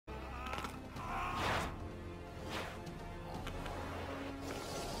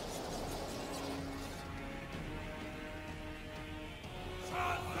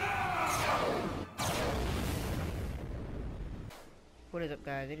What is up,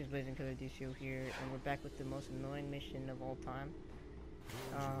 guys? It is Blazing Killer DCUO here, and we're back with the most annoying mission of all time.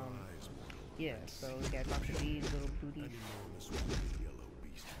 Yeah, so we gotta talk to these little booties. So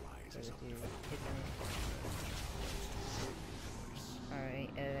let's do hit them. Alright,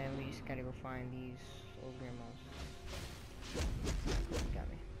 and then we just gotta go find these old grandmas. Got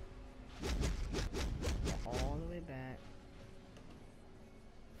me. All the way back.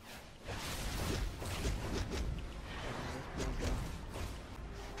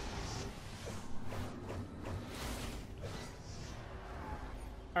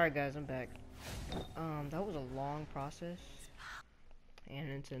 Alright guys, I'm back. That was a long process. And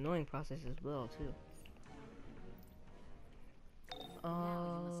it's an annoying process as well, too. Right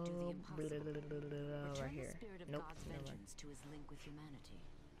here. Nope, never mind.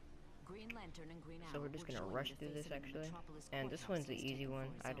 So we're just gonna rush through this actually. And this one's the easy one.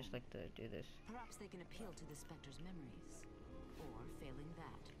 I just like to do this. Perhaps they can appeal to the Spectre's memories. Or failing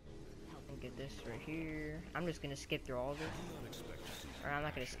that, And get this right here. I'm just gonna skip through all this. Or I'm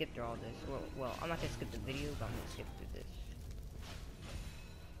not gonna skip through all this. Well, I'm not gonna skip the video, but I'm gonna skip through this.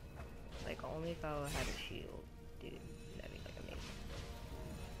 Like, only if I had a shield. Dude, that'd be like amazing.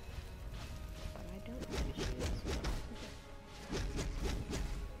 But I don't have a shield.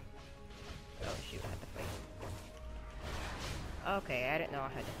 Oh shoot, I had to fight. Okay, I didn't know I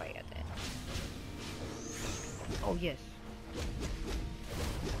had to fight at the end. Oh yes.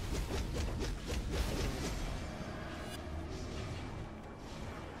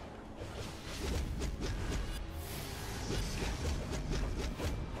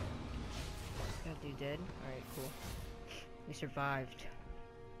 That dude dead? Alright, cool. We survived.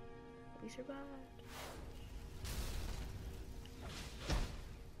 We survived.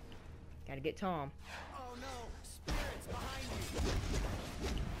 Gotta get Tom. Oh no! Spirits behind you!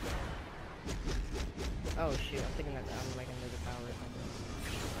 Oh shoot, I'm thinking that I'm like under the power or something.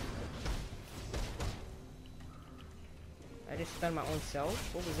 I just stunned my own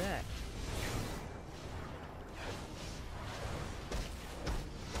self? What was that?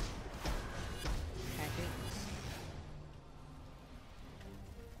 Hack it.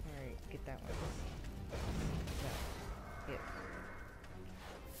 Alright, get that one. Yeah.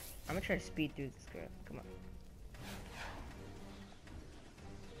 I'm gonna try to speed through this crap. Come on.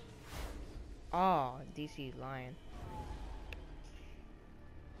 Oh, DC lying.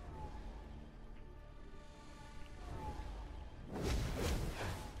 If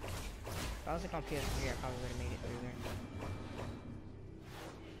I was like on PS3, I probably would have made it through there.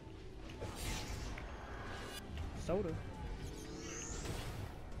 Soda.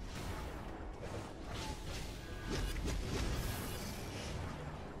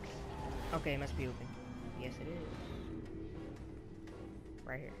 Okay, it must be open. Yes, it is.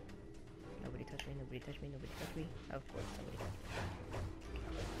 Right here. Nobody touch me, nobody touch me, nobody touch me. Of course, somebody touched me.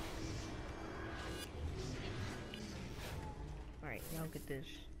 Alright, now get this.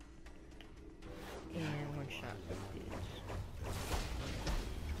 And one shot with this.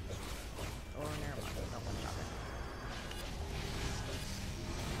 Oh, never mind. Not one shot.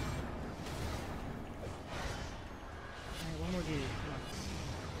 Alright, one more dude. Come on.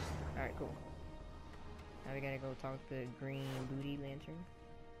 Alright, cool. Now we gotta go talk to the green booty lantern.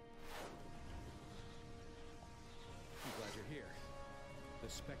 I'm glad you're here. The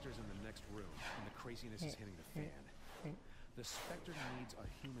Spectre's in the next room, and the craziness is hitting the fan. The Spectre needs a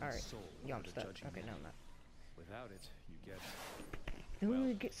human soul. Yo, I'm to stuck. judge Okay, no, humanity. I'm not. Without it, you get. Didn't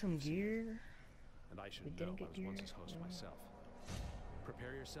we get some gear? And I should We know. didn't I get was gear? once his host No. myself.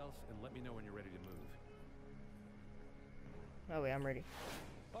 Prepare yourself and let me know when you're ready to move. Oh wait, I'm ready.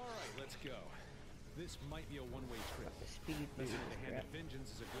 All right, let's go. This might be a one-way trip. The speed through Missing this the hand crap. of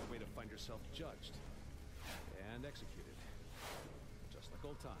vengeance is a good way to find yourself judged and executed. Just like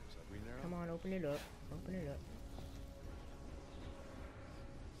old times, huh, Green Arrow? Come on, open it up. Open it up.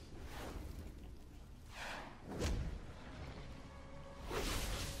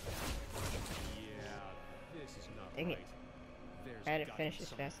 Yeah, this is not Dang it. right. There's I hadn't gotta finished be this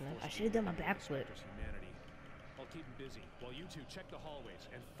some fast enough. I force should have done my to backflip. Spectre's humanity. I'll keep him busy while you two check the hallways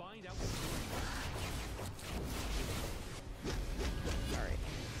and find out what's going on. Alright.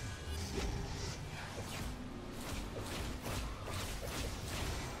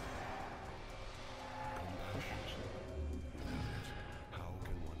 How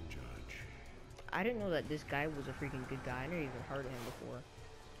can one judge? I didn't know that this guy was a freaking good guy. I never even heard of him before.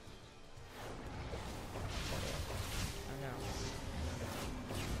 I know.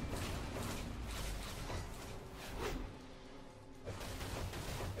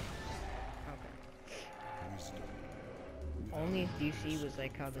 Only if DC was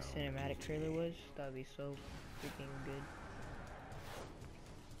like how the cinematic trailer was, that'd be so freaking good.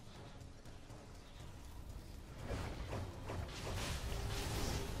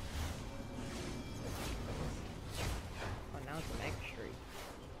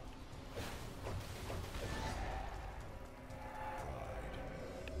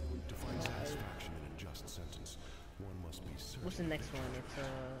 What's the next one? It's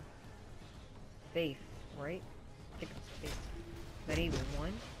Faith, right? I think it's Faith. Is that even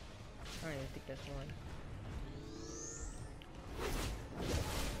one? I don't even think that's one.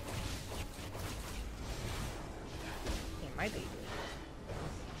 It might be.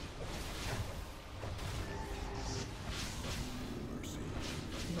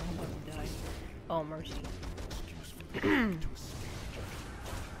 No, I'm about to die. Oh, mercy.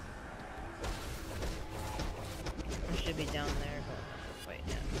 I should be down there, but we'll fight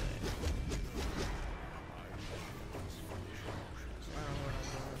now. I don't know what I'm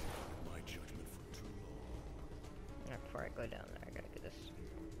doing. My judgment for too long. Alright, before I go down there, I gotta get this.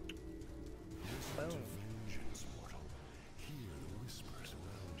 Listen to vengeance, mortal. Hear the whispers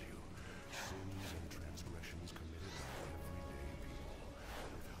around you. Sins and transgressions committed by everyday people.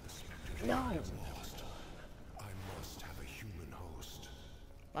 Without the specters No! lost. I must have a human host.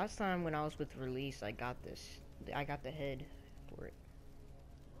 Last time when I was with Release, I got this. I got the head for it.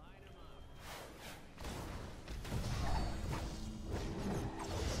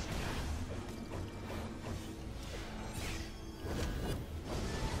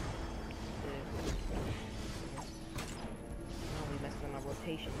 Oh, we messed with my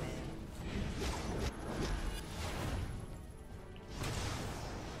rotation, man.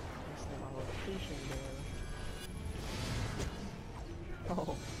 Messed with my rotation, man.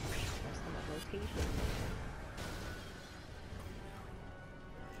 Oh, messed with my rotation.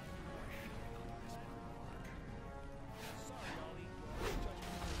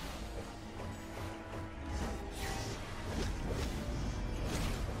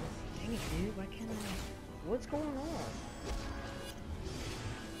 Dang it, dude, why can't I? What's going on?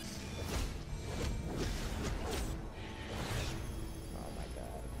 Oh my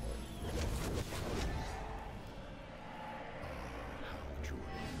god. How, Jordan?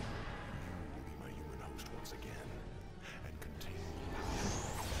 You will be my human host once again. And contain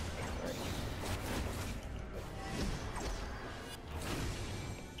power.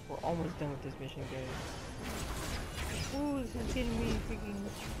 We're almost done with this mission, guys. Ooh, this is getting me freaking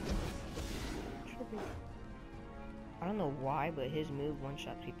trippy. I don't know why, but his move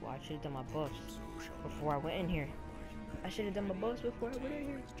one-shots people. I should have done my buffs before I went in here. I should have done my buffs before I went in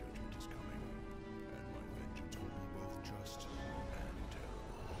here. Judgment is coming, and my vengeance will be both just and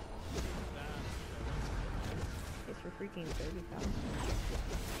terrible. It's for freaking 30,000.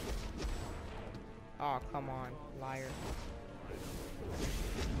 Oh, come on, liar.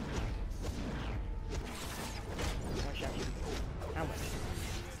 One shot you. How much?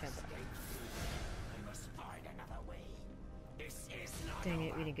 10,000. Dang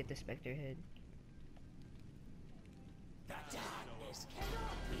it, we didn't get the Spectre head.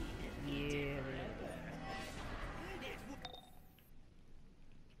 Yeah.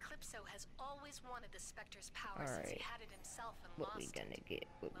 Calypso has always wanted the Spectre's power since he had it himself and What lost we gonna it. get?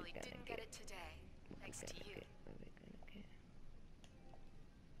 What Well, we he gonna didn't get? get it today, What we thanks to gonna you. get? What we gonna get?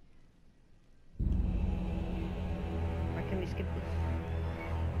 Why can't we skip this?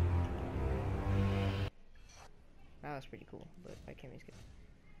 That was pretty cool, but why can't we skip it?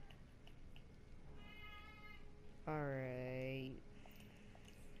 Alright.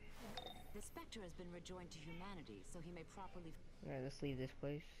 The Spectre has been rejoined to humanity, so he may properly... Alright, let's leave this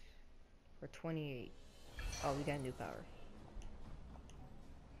place. For 28. Oh, we got new power.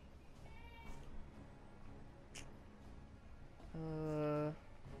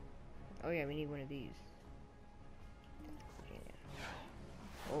 Oh yeah, we need one of these. Yeah.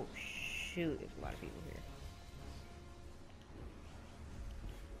 Oh shoot, there's a lot of people here.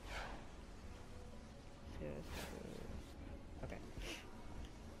 Okay.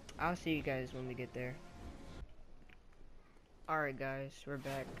 I'll see you guys when we get there. Alright guys, we're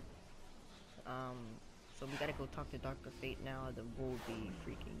back. So we gotta go talk to Dr. Fate now, then we'll be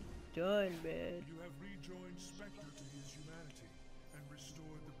freaking done, man. You have rejoined Spectre to his humanity and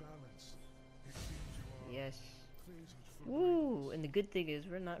restored the balance. It seems you are Yes. pleased for Woo! And the good thing is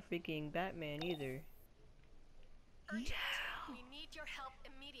we're not freaking Batman either. Urgent. We need your help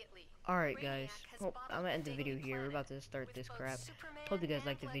immediately. Alright guys, Brainiac has well, bottled I'm gonna end the the video Daily here. We're Planet about to start with this both crap. Superman Hope you guys and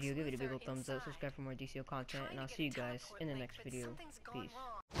liked the Lex video. Give it a big Luthor old thumbs up. inside. Subscribe for more DCO We're content, trying and to I'll get see you the guys teleport in the link, next but video. something's gone Peace.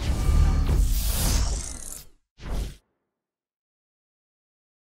 wrong.